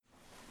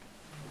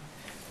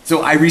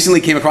So I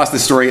recently came across the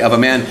story of a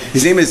man.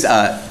 His name is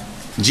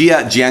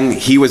Jia Jiang.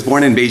 He was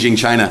born in Beijing,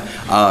 China,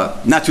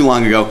 not too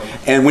long ago.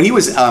 And when he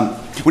was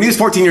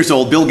 14 years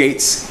old, Bill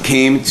Gates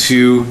came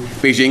to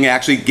Beijing and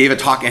actually gave a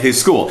talk at his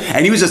school.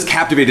 And he was just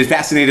captivated,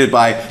 fascinated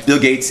by Bill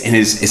Gates and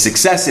his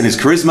success and his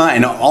charisma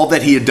and all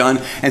that he had done.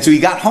 And so he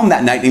got home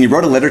that night and he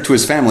wrote a letter to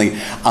his family.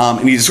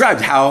 And he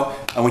described how,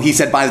 when he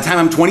said, by the time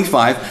I'm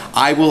 25,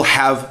 I will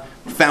have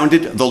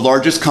founded the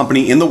largest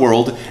company in the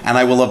world and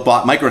I will have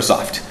bought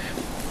Microsoft.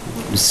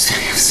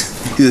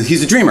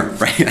 He's a dreamer,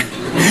 right?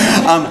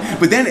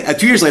 But then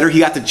 2 years later, he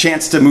got the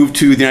chance to move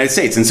to the United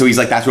States. And so he's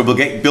like, that's where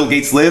Bill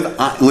Gates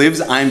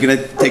lives. I'm going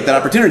to take that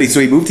opportunity.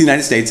 So he moved to the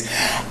United States.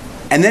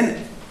 And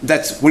then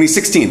that's when he's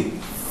 16.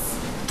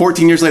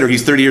 14 years later,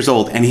 he's 30 years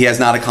old, and he has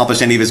not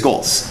accomplished any of his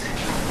goals.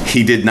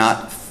 He did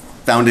not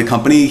found a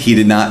company. He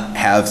did not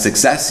have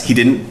success. He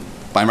didn't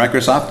buy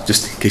Microsoft,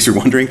 just in case you're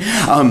wondering.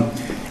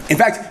 In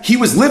fact, he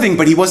was living,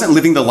 but he wasn't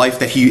living the life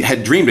that he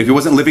had dreamed of. He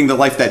wasn't living the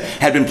life that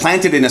had been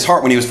planted in his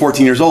heart when he was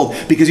 14 years old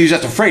because he was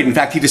just afraid. In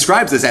fact, he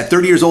describes this. At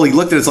 30 years old, he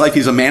looked at his life.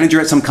 He's a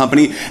manager at some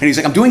company, and he's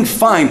like, I'm doing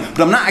fine,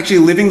 but I'm not actually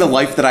living the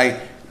life that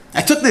I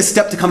took this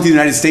step to come to the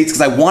United States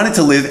because I wanted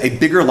to live a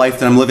bigger life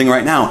than I'm living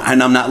right now,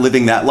 and I'm not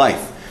living that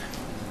life.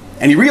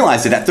 And he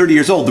realized it at 30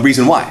 years old, the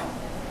reason why.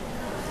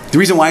 The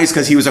reason why is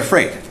because he was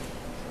afraid.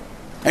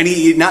 And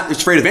he not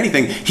afraid of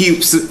anything.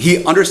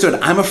 He understood,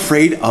 I'm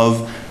afraid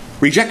of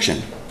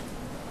rejection.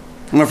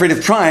 I'm afraid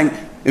of trying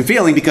and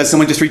failing because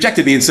someone just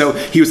rejected me. And so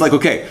he was like,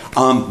 okay,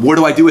 what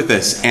do I do with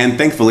this? And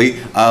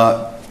thankfully,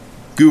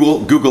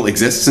 Google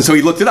exists. And so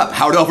he looked it up,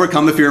 how to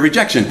overcome the fear of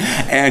rejection.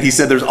 And he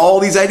said there's all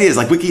these ideas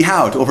like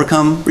WikiHow to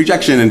overcome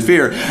rejection and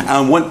fear.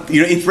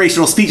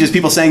 Inspirational speeches,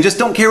 people saying, just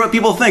don't care what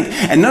people think.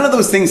 And none of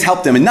those things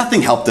helped him, and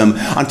nothing helped him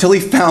until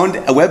he found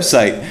a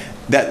website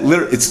that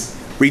it's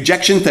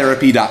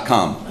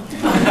rejectiontherapy.com.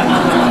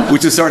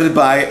 Which was started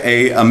by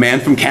a man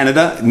from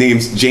Canada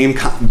named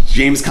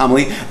James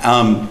Comely.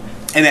 And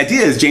the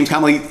idea is James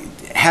Comely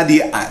had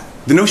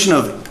the notion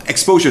of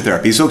exposure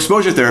therapy. So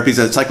exposure therapy is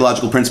a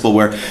psychological principle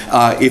where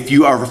if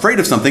you are afraid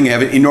of something, you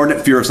have an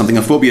inordinate fear of something,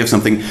 a phobia of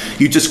something,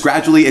 you just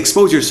gradually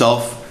expose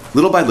yourself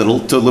little by little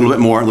to a little bit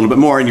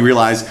more, and you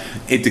realize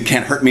it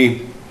can't hurt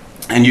me,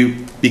 and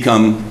you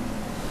become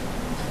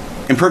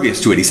impervious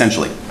to it,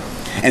 essentially.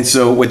 And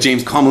so what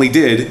James Comely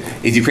did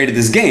is he created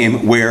this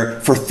game where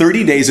for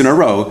 30 days in a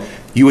row,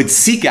 you would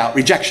seek out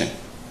rejection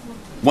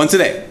once a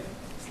day.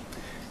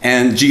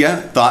 And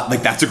Jia thought,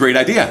 like, that's a great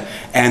idea.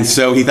 And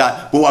so he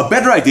thought, well, a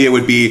better idea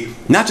would be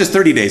not just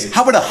 30 days,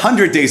 how about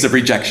 100 days of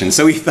rejection?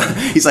 So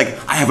he's like,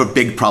 I have a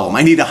big problem.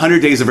 I need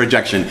 100 days of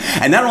rejection.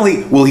 And not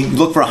only will he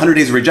look for 100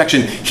 days of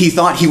rejection, he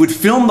thought he would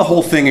film the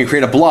whole thing and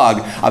create a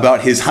blog about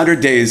his 100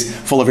 days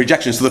full of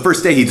rejection. So the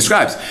first day he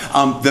describes,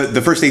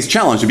 the first day's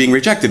challenge of being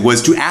rejected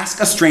was to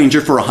ask a stranger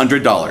for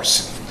 $100.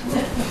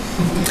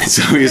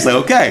 So he's like,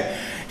 okay.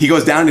 He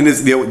goes down in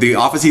the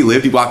office he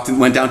lived,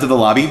 went down to the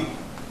lobby,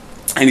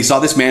 and he saw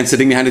this man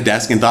sitting behind a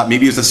desk and thought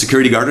maybe he was a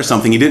security guard or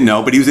something. He didn't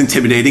know, but he was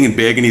intimidating and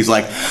big, and he's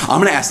like, I'm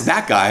going to ask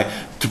that guy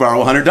to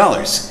borrow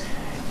 $100.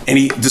 And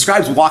he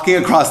describes walking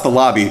across the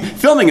lobby,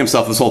 filming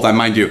himself this whole time,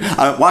 mind you,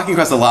 walking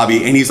across the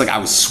lobby, and he's like, I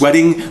was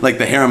sweating, like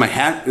the hair on my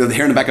hat, the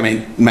hair in the back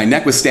of my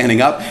neck was standing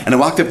up, and I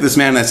walked up to this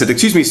man and I said,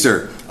 excuse me,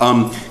 sir,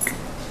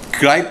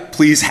 could I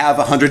please have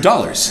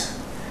 $100?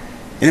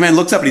 And the man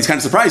looks up and he's kind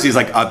of surprised. He's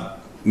like,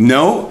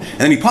 no. And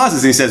then he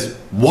pauses and he says,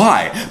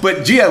 why? But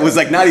Jia was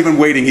like not even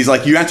waiting. He's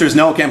like, your answer is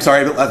no. Okay, I'm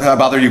sorry I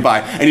bothered you.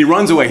 Bye. And he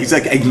runs away. He's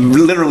like, I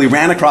literally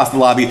ran across the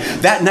lobby.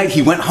 That night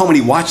he went home and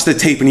he watched the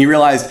tape and he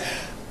realized,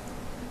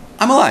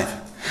 I'm alive.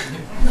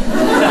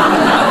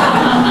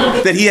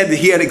 That he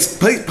had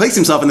placed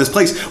himself in this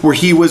place where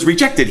he was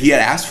rejected. He had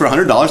asked for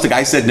 $100. The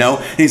guy said no.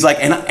 And he's like,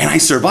 and I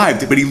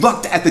survived. But he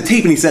looked at the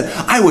tape and he said,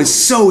 I was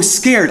so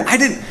scared. I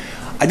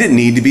didn't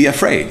need to be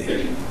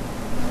afraid.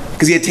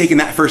 Because he had taken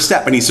that first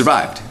step and he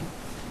survived.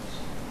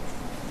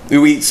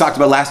 We talked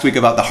about last week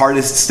about the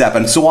hardest step,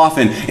 and so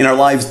often in our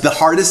lives, the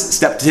hardest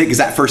step to take is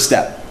that first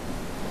step.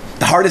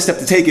 The hardest step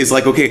to take is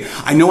like, okay,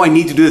 I know I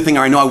need to do the thing,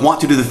 or I know I want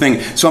to do the thing,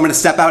 so I'm going to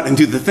step out and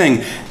do the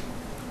thing.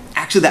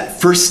 Actually,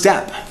 that first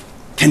step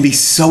can be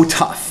so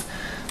tough.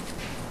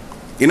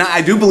 And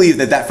I do believe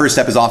that first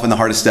step is often the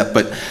hardest step,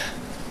 but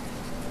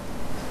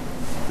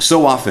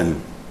so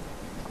often,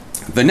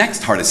 the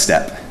next hardest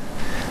step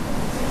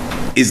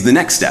is the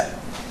next step.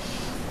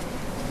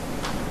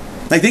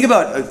 Like, think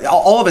about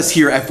all of us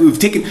here, we've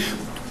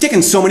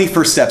taken so many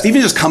first steps,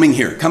 even just coming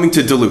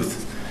to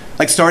Duluth,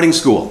 like starting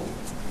school.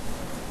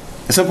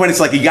 At some point it's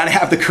like, you gotta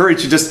have the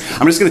courage to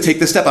I'm just gonna take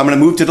this step, I'm gonna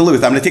move to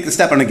Duluth, I'm gonna take the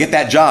step, I'm gonna get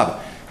that job.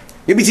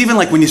 Maybe it's even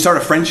like when you start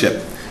a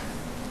friendship.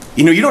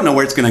 You don't know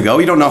where it's gonna go,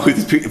 you don't know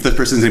if the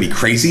person's gonna be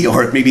crazy,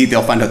 or if maybe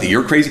they'll find out that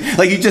you're crazy.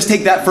 Like, you just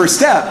take that first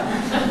step,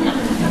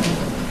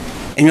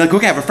 and you're like,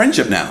 okay, I have a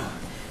friendship now.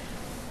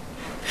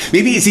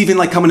 Maybe it's even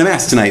like coming to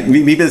Mass tonight.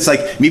 Maybe it's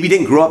like, maybe you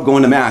didn't grow up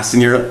going to Mass,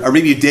 or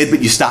maybe you did,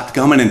 but you stopped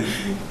coming and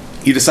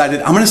you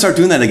decided, I'm going to start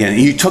doing that again.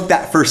 And you took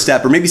that first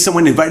step, or maybe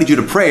someone invited you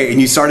to pray and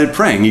you started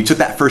praying. You took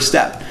that first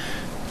step.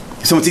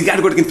 Someone said, you got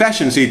to go to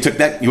confession. So you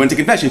went to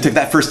confession, you took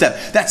that first step.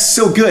 That's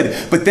so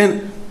good. But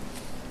then,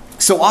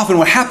 so often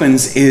what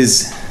happens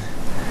is,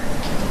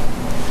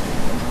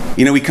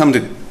 we come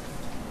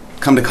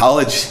to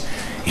college,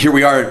 here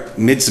we are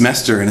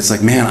mid-semester, and it's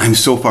like, man, I'm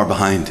so far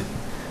behind.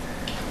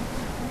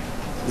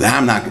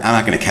 I'm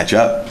not going to catch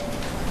up.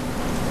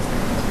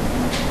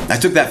 I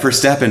took that first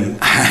step and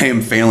I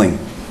am failing.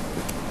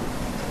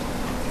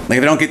 Like,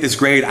 if I don't get this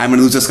grade, I'm going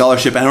to lose a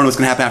scholarship. I don't know what's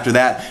going to happen after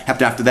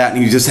that.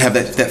 And you just have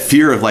that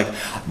fear of like,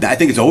 I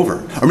think it's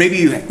over. Or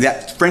maybe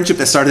that friendship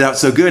that started out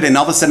so good, and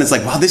all of a sudden it's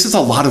like, wow, this is a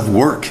lot of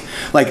work.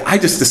 Like, I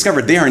just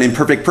discovered they are an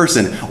imperfect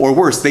person. Or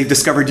worse, they've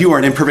discovered you are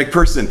an imperfect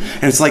person.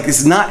 And it's like,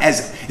 it's not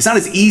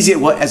as easy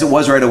as it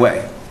was right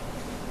away.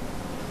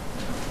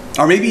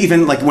 Or maybe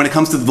even like when it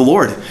comes to the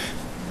Lord.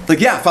 Like,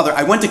 yeah, Father,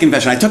 I went to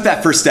confession. I took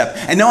that first step.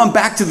 And now I'm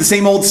back to the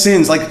same old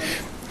sins. Like,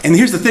 and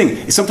here's the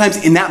thing,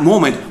 sometimes in that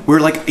moment,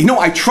 we're like,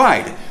 I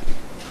tried.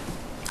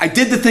 I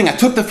did the thing, I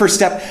took the first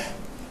step,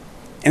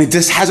 and it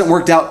just hasn't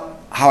worked out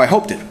how I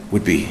hoped it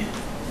would be.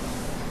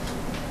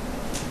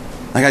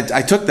 Like,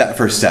 I took that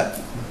first step,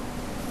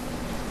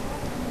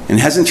 and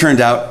it hasn't turned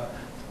out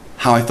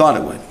how I thought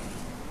it would.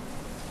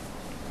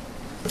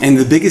 And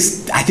the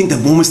biggest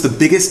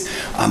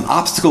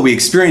obstacle we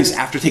experience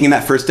after taking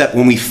that first step,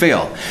 when we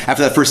fail,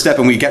 after that first step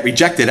and we get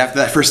rejected, after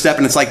that first step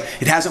and it's like,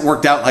 it hasn't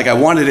worked out like I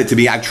wanted it to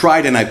be, I've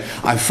tried and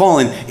I've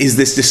fallen, is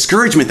this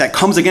discouragement that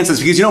comes against us.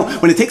 Because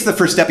when it takes the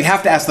first step, you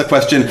have to ask the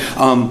question,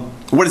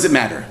 what does it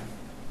matter?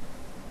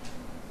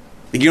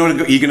 You're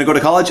going to go to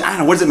college? I don't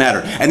know, what does it matter?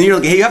 And then you're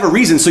like, hey, you have a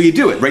reason, so you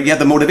do it, right? You have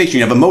the motivation,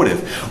 you have a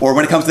motive. Or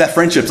when it comes to that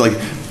friendship, it's like,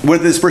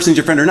 whether this person's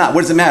your friend or not,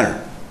 what does it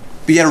matter?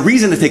 But you had a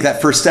reason to take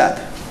that first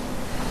step.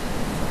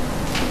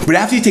 But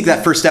after you take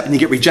that first step and you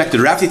get rejected,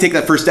 or after you take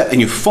that first step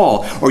and you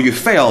fall or you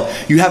fail,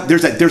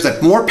 there's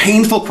a more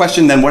painful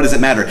question than what does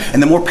it matter?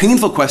 And the more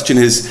painful question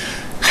is,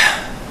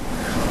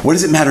 what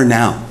does it matter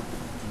now?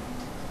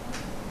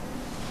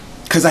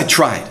 Because I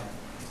tried.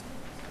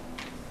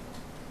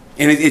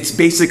 And it's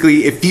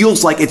basically, it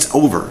feels like it's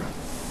over.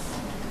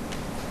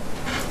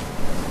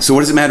 So what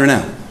does it matter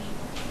now?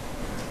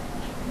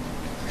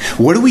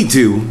 What do we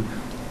do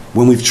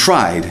when we've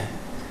tried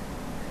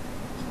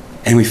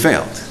and we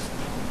failed?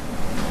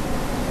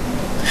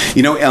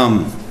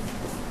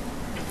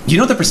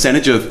 The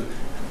percentage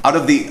out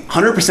of the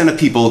 100% of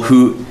people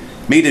who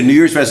made a New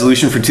Year's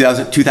resolution for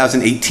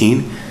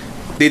 2018,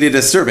 they did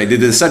a survey, they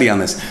did a study on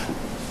this.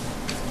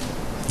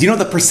 Do you know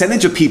the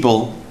percentage of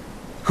people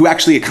who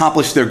actually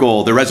accomplished their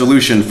goal, their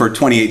resolution for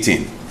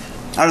 2018?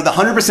 Out of the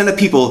 100% of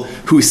people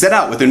who set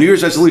out with their New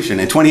Year's resolution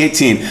in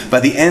 2018, by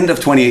the end of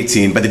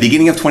 2018, by the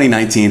beginning of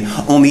 2019,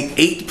 only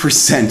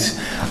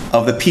 8%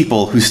 of the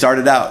people who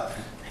started out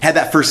had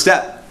that first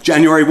step.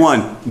 January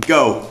 1,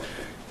 go.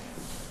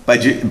 By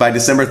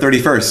December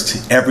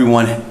 31st,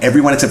 everyone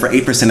except for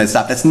 8% had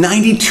stopped. That's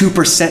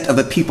 92% of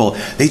the people.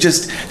 They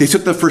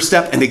took the first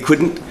step and they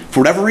couldn't, for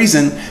whatever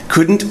reason,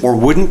 couldn't or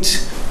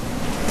wouldn't.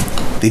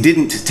 They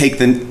didn't take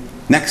the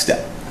next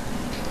step.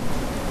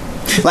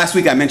 Last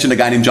week I mentioned a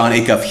guy named Jon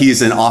Acuff. He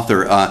is an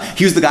author.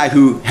 He was the guy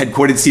who had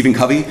quoted Stephen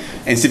Covey.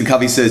 And Stephen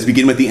Covey says,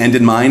 begin with the end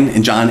in mind.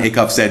 And Jon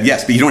Acuff said,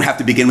 yes, but you don't have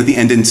to begin with the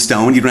end in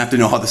stone. You don't have to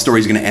know how the story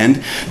is going to end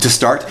to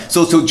start.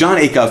 So Jon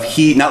Acuff,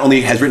 he not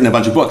only has written a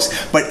bunch of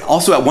books, but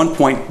also at one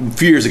point, a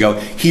few years ago,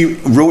 he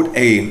wrote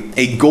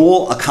a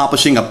goal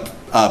accomplishing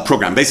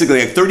program, basically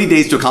like 30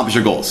 days to accomplish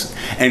your goals.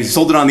 And he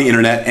sold it on the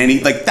internet,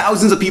 and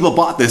thousands of people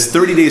bought this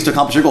 30 days to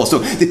accomplish your goals. So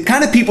the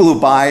kind of people who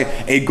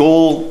buy a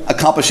goal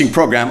accomplishing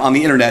program on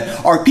the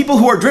internet are people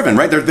who are driven,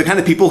 right? They're the kind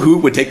of people who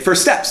would take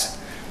first steps.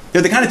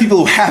 They're the kind of people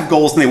who have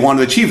goals and they want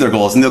to achieve their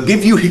goals, and they'll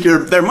give you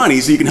their money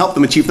so you can help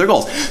them achieve their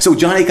goals. So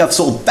Jon Acuff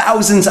sold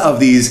thousands of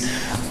these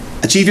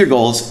achieve your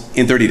goals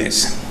in 30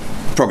 days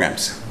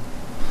programs.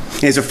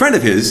 And there's a friend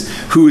of his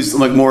who's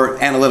like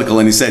more analytical,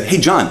 and he said, hey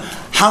John,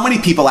 how many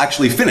people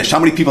actually finish? How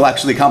many people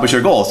actually accomplish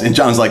their goals? And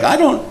John's like, I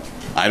don't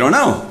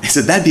know. He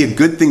said, that'd be a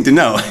good thing to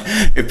know.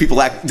 If people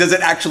does it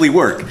actually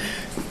work?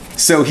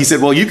 So he said,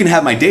 well, you can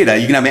have my data,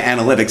 you can have my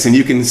analytics, and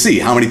you can see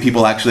how many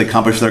people actually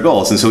accomplish their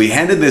goals. And so he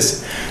handed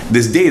this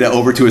data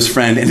over to his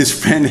friend, and his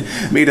friend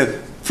made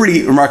a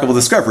pretty remarkable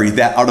discovery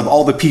that out of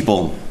all the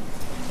people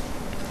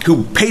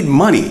who paid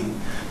money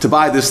to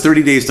buy this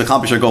 30 days to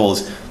accomplish their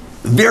goals,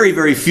 very,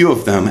 very few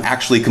of them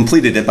actually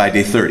completed it by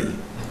day 30.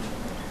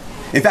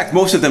 In fact,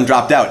 most of them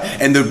dropped out.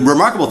 And the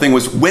remarkable thing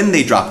was when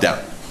they dropped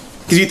out.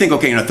 Because you think,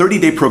 okay, in a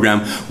 30-day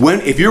program,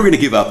 if you were going to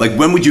give up, like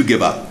when would you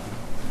give up?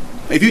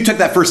 If you took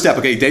that first step,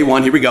 okay, day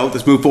one, here we go,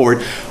 let's move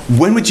forward.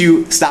 When would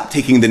you stop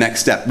taking the next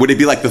step? Would it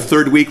be like the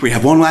third week where you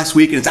have one last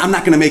week and it's, I'm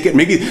not going to make it?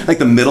 Maybe like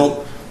the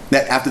middle,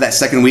 after that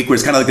second week where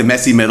it's kind of like the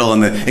messy middle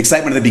and the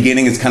excitement at the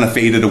beginning is kind of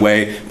faded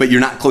away, but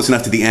you're not close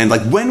enough to the end.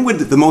 Like when would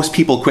the most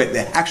people quit?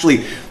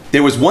 Actually,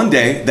 there was one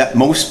day that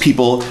most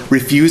people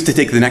refused to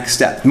take the next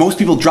step. Most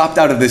people dropped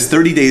out of this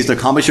 30 days to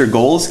accomplish your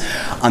goals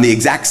on the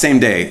exact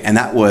same day, and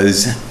that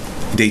was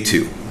day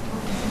 2.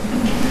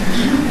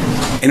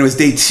 And it was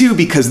day 2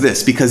 because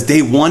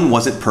day 1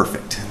 wasn't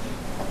perfect.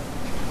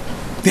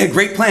 They had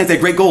great plans, they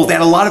had great goals, they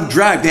had a lot of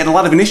drive, they had a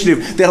lot of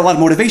initiative, they had a lot of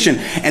motivation,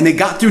 and they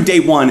got through day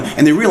 1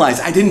 and they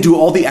realized, I didn't do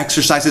all the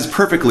exercises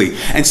perfectly.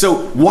 And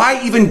so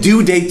why even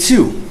do day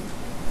 2?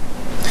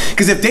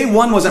 Because if day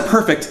 1 wasn't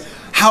perfect,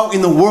 how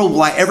in the world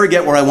will I ever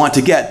get where I want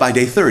to get by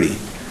day 30?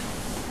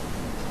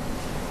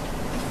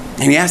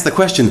 And he asked the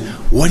question,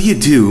 what do you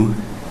do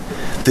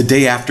the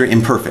day after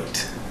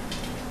imperfect?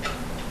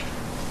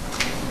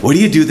 What do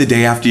you do the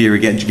day after you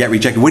get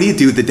rejected? What do you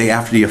do the day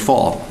after you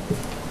fall?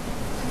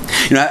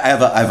 You know, I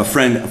have a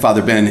friend,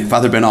 Father Ben.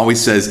 Father Ben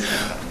always says,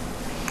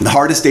 the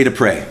hardest day to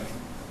pray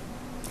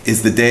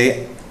is the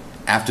day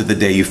after the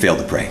day you fail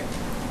to pray.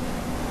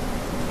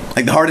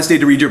 Like the hardest day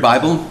to read your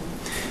Bible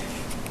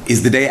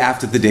is the day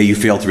after the day you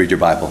fail to read your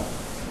Bible.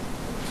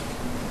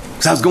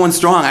 Because I was going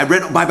strong. I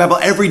read my Bible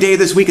every day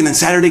this week, and then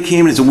Saturday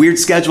came, and it's a weird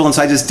schedule, and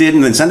so I just did,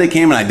 and then Sunday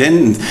came, and I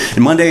didn't,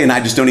 and Monday, and I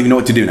just don't even know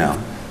what to do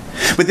now.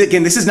 But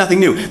again, this is nothing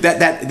new.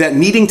 That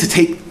needing to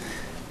take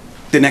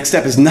the next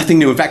step is nothing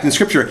new. In fact, in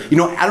Scripture, you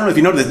know, I don't know if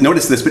you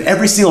noticed this, but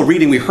every single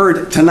reading we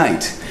heard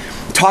tonight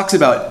talks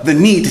about the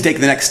need to take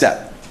the next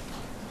step.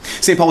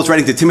 St. Paul was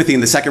writing to Timothy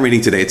in the second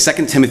reading today. It's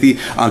 2 Timothy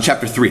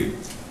chapter 3.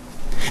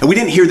 And we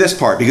didn't hear this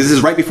part because this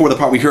is right before the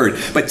part we heard.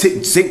 But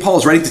St. Paul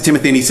is writing to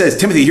Timothy and he says,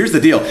 Timothy, here's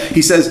the deal.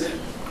 He says,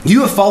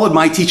 you have followed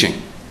my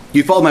teaching.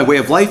 You followed my way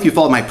of life. You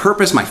followed my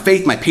purpose, my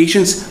faith, my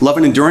patience, love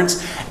and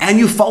endurance. And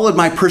you followed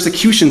my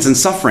persecutions and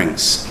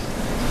sufferings.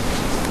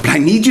 But I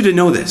need you to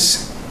know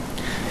this.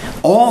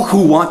 All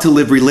who want to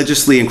live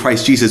religiously in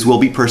Christ Jesus will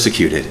be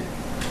persecuted.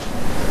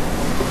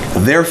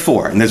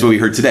 Therefore, and that's what we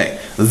heard today,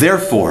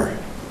 therefore,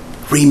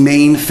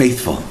 remain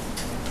faithful.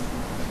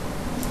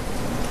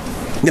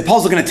 Now,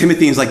 Paul's looking at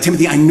Timothy and he's like,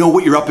 Timothy, I know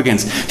what you're up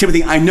against.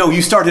 Timothy, I know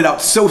you started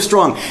out so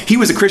strong. He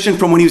was a Christian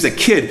from when he was a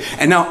kid.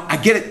 And now I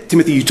get it,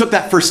 Timothy, you took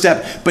that first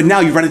step, but now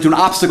you've run into an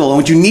obstacle. And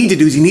what you need to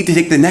do is you need to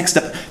take the next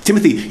step.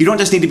 Timothy, you don't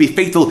just need to be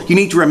faithful, you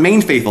need to remain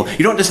faithful.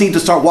 You don't just need to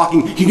start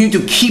walking, you need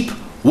to keep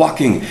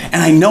walking. And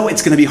I know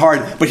it's going to be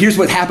hard, but here's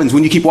what happens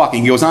when you keep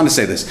walking. He goes on to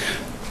say this.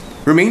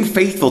 Remain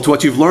faithful to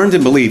what you've learned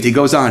and believed. He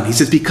goes on. He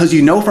says, because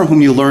you know from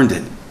whom you learned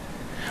it.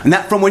 And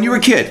that from when you were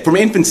a kid, from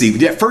infancy,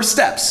 the first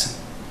steps.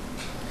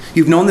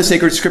 You've known the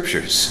sacred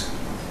scriptures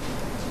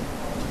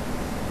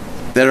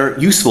that are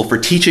useful for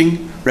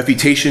teaching,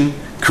 refutation,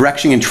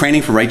 correction, and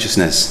training for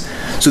righteousness,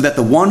 so that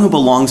the one who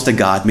belongs to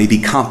God may be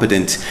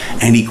competent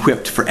and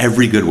equipped for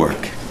every good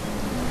work.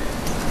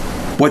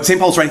 What St.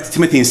 Paul's writing to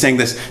Timothy is saying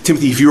this,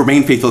 Timothy, if you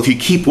remain faithful, if you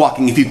keep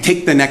walking, if you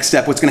take the next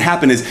step, what's going to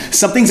happen is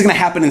something's going to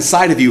happen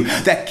inside of you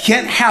that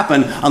can't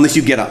happen unless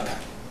you get up.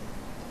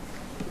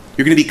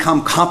 You're going to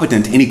become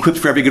competent and equipped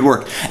for every good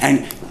work.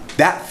 And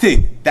that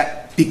thing, that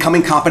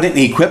becoming competent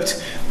and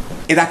equipped,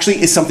 it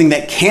actually is something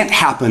that can't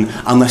happen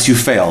unless you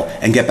fail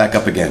and get back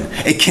up again.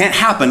 It can't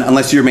happen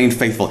unless you remain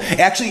faithful.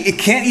 Actually, it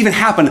can't even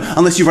happen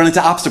unless you run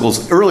into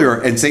obstacles.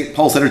 Earlier in St.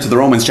 Paul's letter to the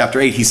Romans, chapter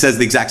 8, he says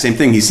the exact same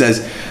thing. He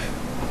says,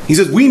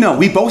 we know,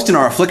 we boast in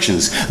our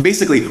afflictions.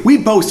 Basically, we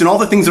boast in all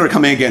the things that are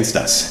coming against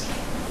us.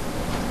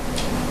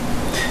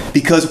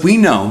 Because we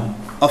know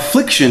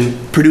affliction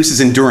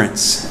produces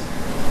endurance.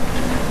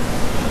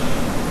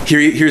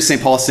 Here's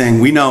St. Paul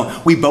saying, we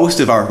know, we boast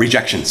of our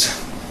rejections.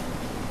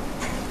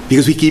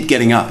 Because we keep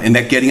getting up, and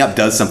that getting up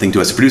does something to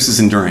us. It produces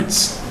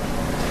endurance.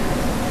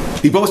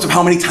 We boast of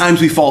how many times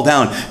we fall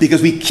down,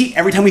 because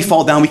every time we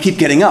fall down, we keep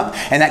getting up,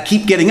 and that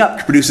keep getting up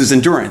produces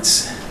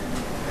endurance.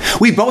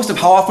 We boast of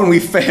how often we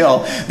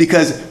fail,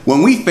 because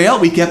when we fail,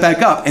 we get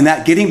back up, and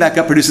that getting back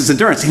up produces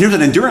endurance. And here's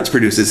what endurance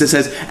produces. It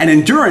says, and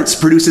endurance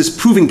produces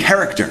proven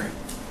character.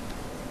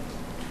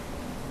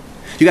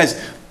 You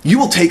guys, you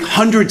will take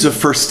hundreds of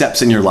first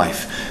steps in your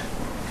life,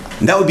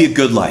 and that would be a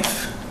good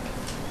life.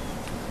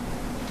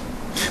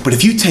 But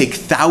if you take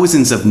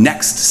thousands of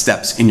next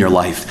steps in your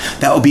life,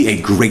 that will be a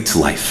great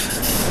life.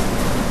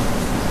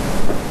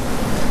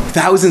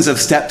 Thousands of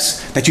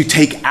steps that you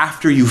take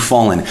after you've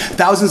fallen.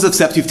 Thousands of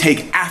steps you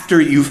take after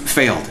you've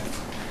failed.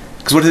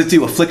 Because what does it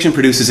do? Affliction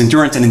produces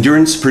endurance, and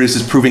endurance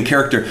produces proven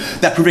character.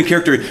 That proven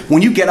character,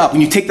 when you get up,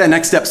 when you take that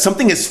next step,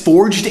 something is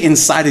forged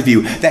inside of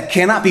you that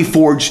cannot be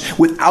forged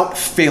without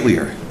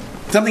failure.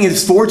 Something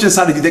is forged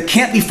inside of you that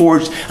can't be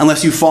forged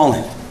unless you've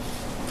fallen.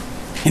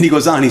 And he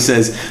goes on, he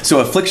says, so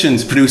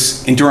afflictions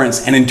produce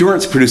endurance, and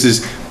endurance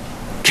produces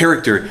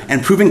character,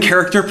 and proven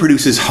character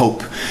produces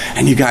hope.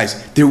 And you guys,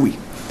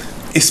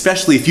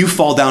 especially if you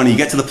fall down and you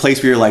get to the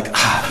place where you're like,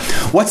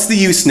 what's the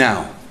use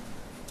now?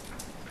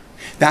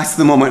 That's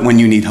the moment when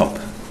you need hope.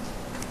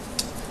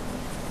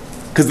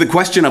 Because the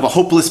question of a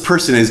hopeless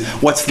person is,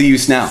 what's the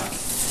use now?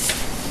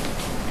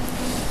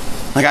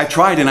 Like, I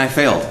tried and I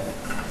failed.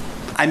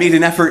 I made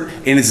an effort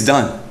and it's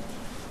done.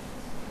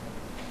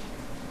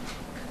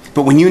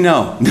 But when you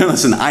know,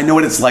 listen, I know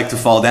what it's like to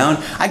fall down,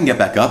 I can get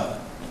back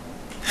up.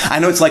 I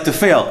know it's like to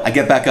fail, I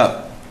get back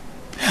up.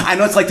 I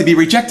know it's like to be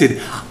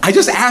rejected. I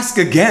just ask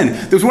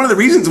again. There's one of the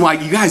reasons why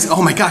you guys,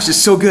 oh my gosh,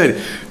 it's so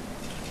good.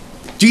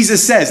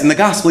 Jesus says, in the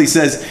gospel, he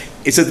says,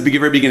 it's at the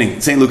very beginning,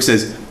 St. Luke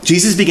says,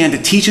 Jesus began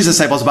to teach his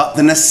disciples about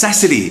the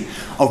necessity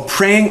of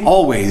praying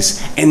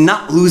always and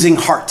not losing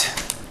heart.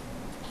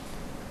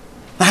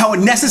 How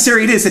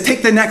necessary it is to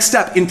take the next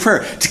step in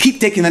prayer, to keep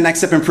taking the next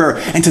step in prayer,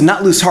 and to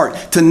not lose heart,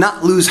 to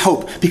not lose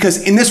hope.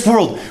 Because in this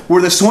world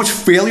where there's so much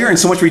failure and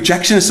so much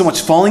rejection and so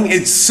much falling,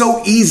 it's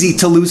so easy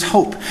to lose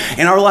hope.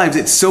 In our lives,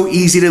 it's so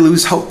easy to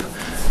lose hope.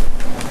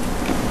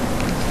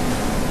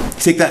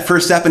 Take that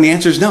first step and the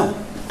answer is no.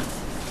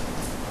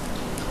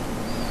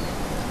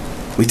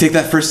 We take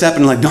that first step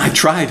and we're like, no, I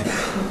tried.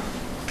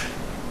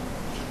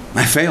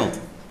 I failed.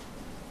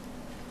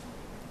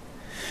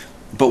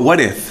 But what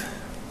if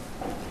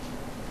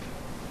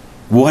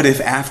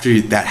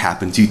after that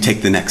happens, you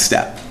take the next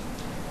step?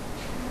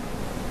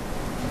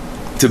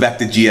 So back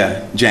to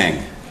Jia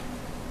Jiang.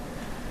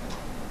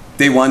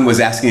 Day one was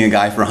asking a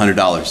guy for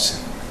 $100.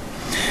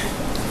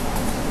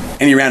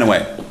 And he ran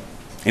away.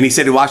 And he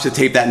said he watched the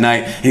tape that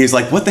night, and he was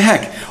like, what the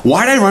heck?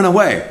 Why did I run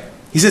away?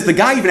 He says, the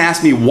guy even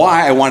asked me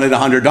why I wanted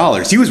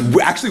 $100. He was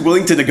actually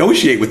willing to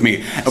negotiate with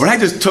me. And when I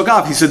just took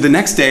off, he said, the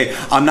next day,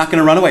 I'm not going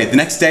to run away. The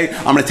next day,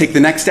 I'm going to take the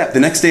next step. The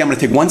next day, I'm going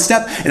to take one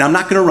step, and I'm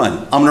not going to run.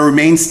 I'm going to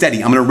remain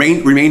steady. I'm going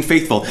to remain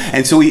faithful.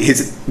 And so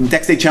his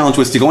next day challenge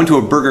was to go into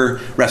a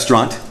burger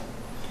restaurant,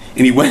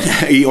 and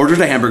he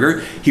ordered a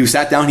hamburger. He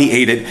sat down, he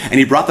ate it, and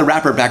he brought the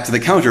wrapper back to the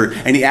counter,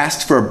 and he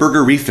asked for a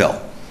burger refill.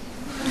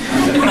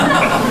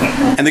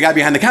 And the guy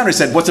behind the counter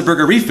said, what's a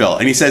burger refill?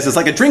 And he says, it's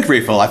like a drink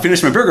refill. I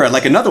finished my burger. I'd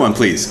like another one,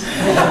 please.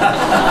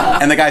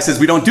 And the guy says,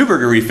 we don't do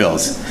burger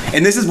refills.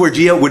 And this is where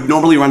Jia would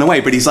normally run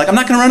away. But he's like, I'm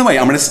not going to run away.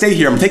 I'm going to stay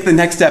here. I'm going to take the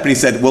next step. And he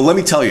said, well, let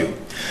me tell you,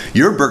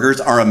 your burgers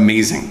are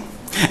amazing.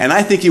 And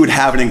I think you would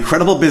have an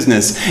incredible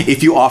business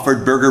if you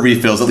offered burger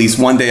refills at least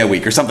one day a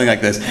week or something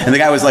like this. And the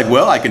guy was like,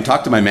 well, I can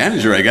talk to my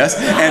manager, I guess.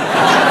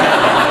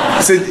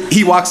 And so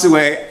he walks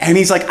away and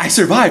he's like, I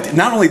survived.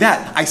 Not only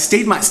that, I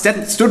stood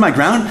my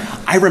ground.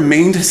 I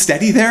remained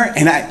steady there.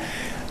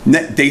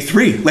 And day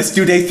three, let's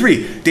do day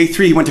three. Day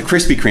three, he went to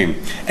Krispy Kreme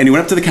and he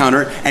went up to the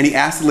counter and he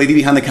asked the lady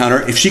behind the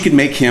counter if she could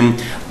make him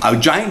a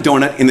giant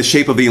donut in the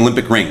shape of the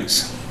Olympic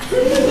rings.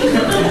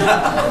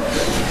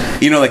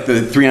 You know, like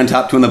the 3 on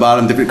top, 2 on the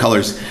bottom, different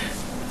colors.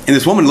 And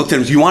this woman looked at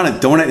him, do you want a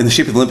donut in the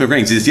shape of the Olympic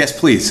rings? He says, yes,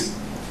 please.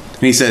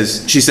 And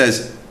she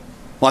says,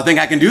 well, I think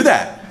I can do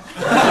that.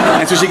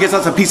 And so she gets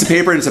out a piece of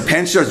paper and it's a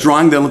pen. She starts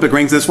drawing the Olympic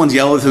rings. This one's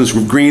yellow, this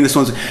one's green, this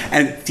one's...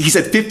 And he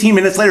said 15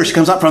 minutes later, she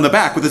comes out from the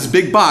back with this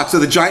big box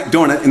of the giant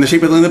donut in the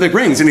shape of the Olympic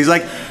rings. And he's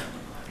like,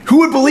 who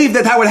would believe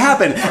that would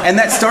happen? And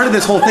that started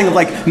this whole thing of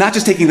like, not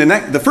just taking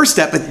the first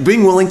step, but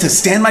being willing to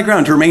stand my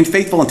ground, to remain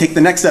faithful and take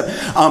the next step.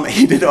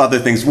 He did other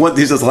things.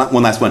 Here's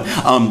one last one.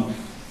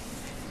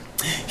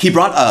 He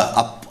brought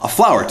a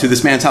flower to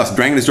this man's house,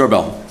 rang his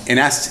doorbell, and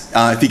asked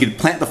if he could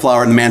plant the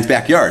flower in the man's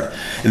backyard.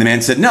 And the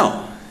man said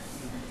no.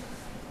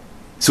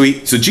 So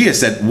Jia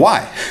said,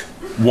 why?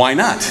 Why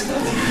not?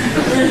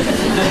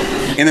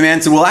 And the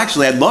man said, well,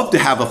 actually, I'd love to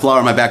have a flower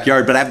in my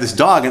backyard, but I have this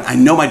dog, and I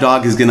know my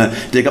dog is going to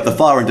dig up the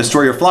flower and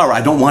destroy your flower.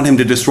 I don't want him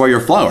to destroy your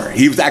flower.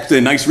 He was actually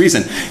a nice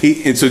reason.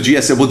 And so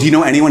Jia said, well, do you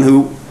know anyone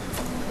who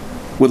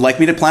would like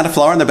me to plant a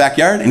flower in the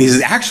backyard? And he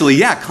says, actually,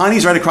 yeah,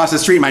 Connie's right across the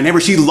street. My neighbor,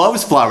 she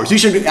loves flowers. You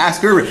should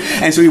ask her.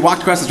 And so he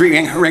walked across the street,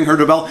 rang her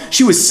doorbell.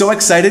 She was so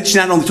excited. She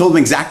not only told him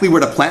exactly where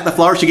to plant the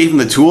flower, she gave him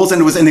the tools,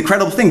 and it was an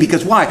incredible thing.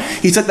 Because why?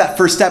 He took that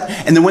first step,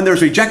 and then when there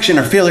was rejection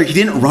or failure, he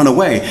didn't run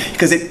away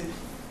because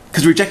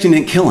rejection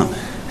didn't kill him.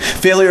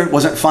 Failure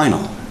wasn't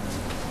final.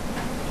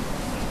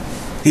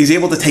 He's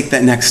able to take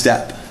that next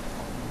step.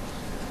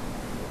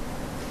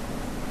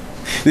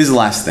 This is the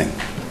last thing.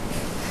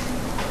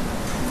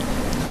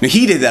 Now,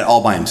 he did that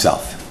all by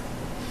himself.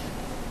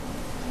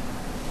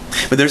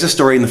 But there's a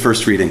story in the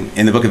first reading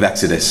in the book of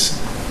Exodus.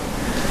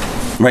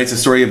 Right? It's a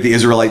story of the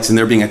Israelites and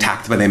they're being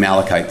attacked by the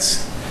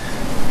Amalekites.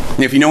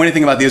 And if you know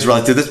anything about the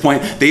Israelites, at this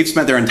point, they've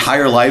spent their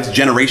entire lives,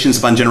 generations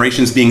upon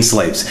generations, being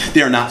slaves.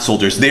 They are not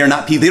soldiers. They are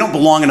not people. They don't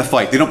belong in a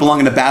fight. They don't belong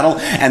in a battle.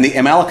 And the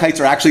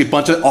Amalekites are actually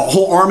a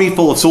whole army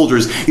full of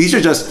soldiers. The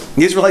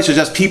Israelites are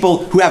just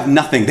people who have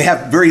nothing. They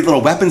have very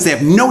little weapons. They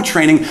have no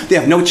training. They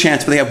have no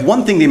chance. But they have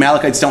one thing the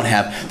Amalekites don't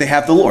have. They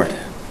have the Lord.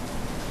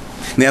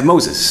 And they have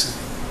Moses.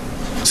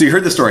 So you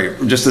heard the story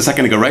just a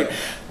second ago, right?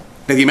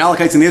 That the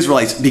Amalekites and the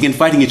Israelites began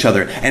fighting each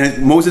other.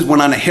 And Moses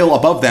went on a hill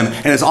above them.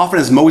 And as often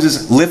as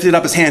Moses lifted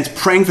up his hands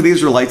praying for the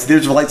Israelites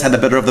had the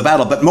better of the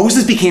battle. But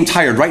Moses became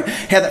tired, right?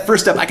 He had that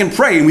first step, I can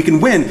pray and we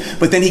can win.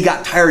 But then he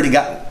got tired, he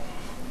got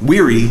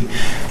weary,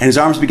 and his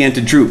arms began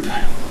to droop.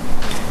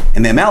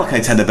 And the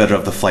Amalekites had the better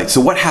of the fight.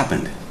 So what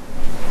happened?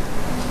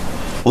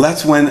 Well,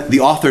 that's when the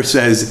author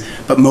says,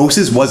 but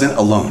Moses wasn't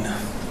alone.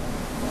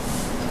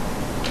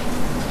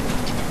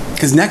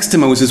 Because next to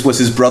Moses was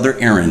his brother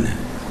Aaron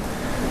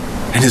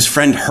and his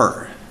friend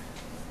Hur.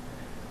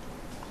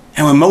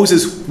 And when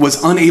Moses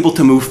was unable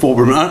to move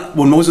forward,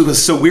 when Moses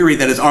was so weary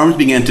that his arms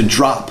began to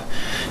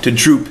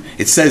droop,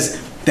 it says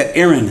that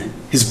Aaron,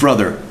 his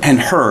brother, and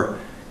Hur,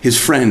 his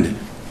friend,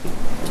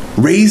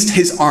 raised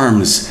his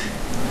arms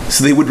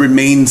so they would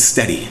remain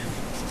steady.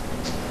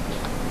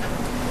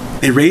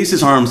 They raised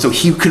his arms so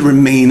he could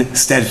remain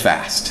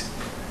steadfast.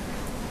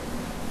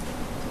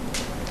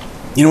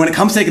 You know, when it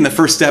comes to taking the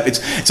first step,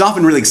 it's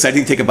often really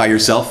exciting to take it by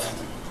yourself.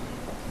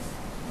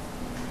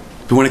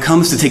 But when it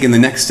comes to taking the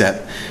next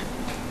step,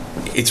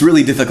 it's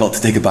really difficult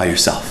to take it by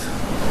yourself.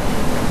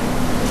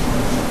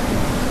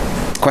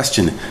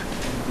 Question: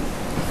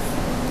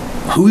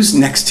 who's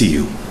next to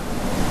you?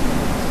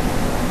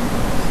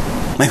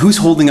 Like, who's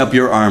holding up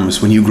your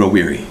arms when you grow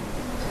weary?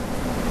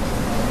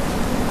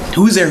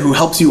 Who's there who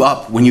helps you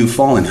up when you've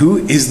fallen? Who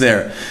is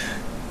there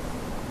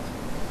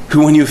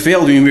who, when you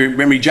failed, when you've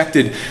been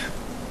rejected,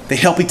 they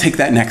help you take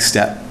that next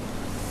step?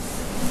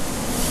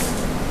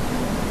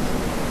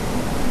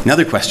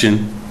 Another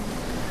question: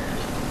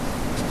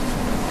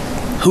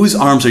 whose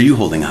arms are you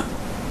holding up?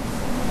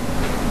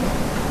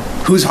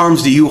 Whose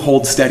arms do you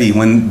hold steady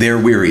when they're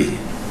weary?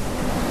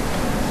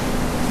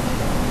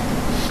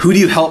 Who do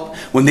you help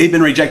when they've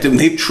been rejected, when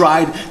they've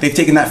tried, they've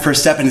taken that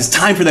first step, and it's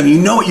time for them? You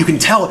know it, you can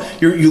tell,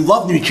 you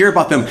love them, you care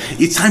about them.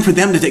 It's time for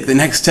them to take the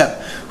next step.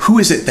 Who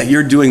is it that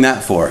you're doing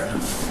that for?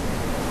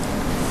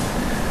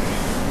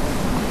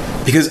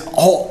 Because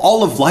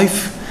all of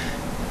life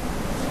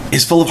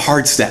is full of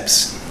hard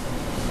steps.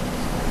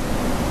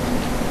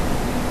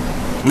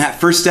 And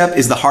that first step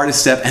is the hardest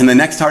step, and the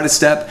next hardest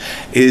step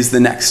is the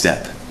next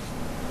step.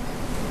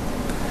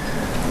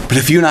 But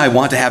if you and I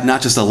want to have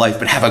not just a life,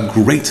 but have a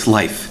great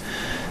life,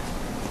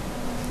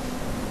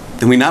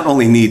 then we not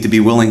only need to be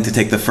willing to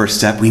take the first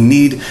step, we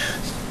need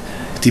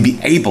to be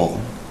able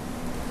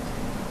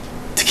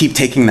to keep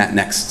taking that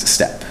next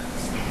step.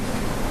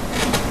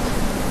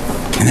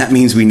 And that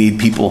means we need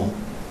people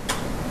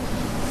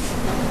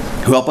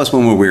who help us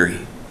when we're weary.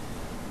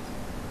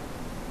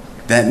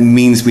 That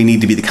means we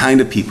need to be the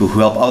kind of people who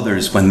help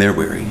others when they're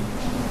weary.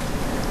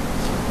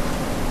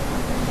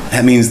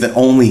 That means that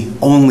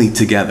only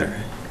together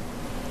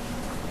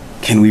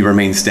can we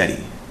remain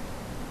steady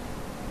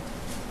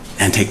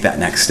and take that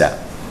next step.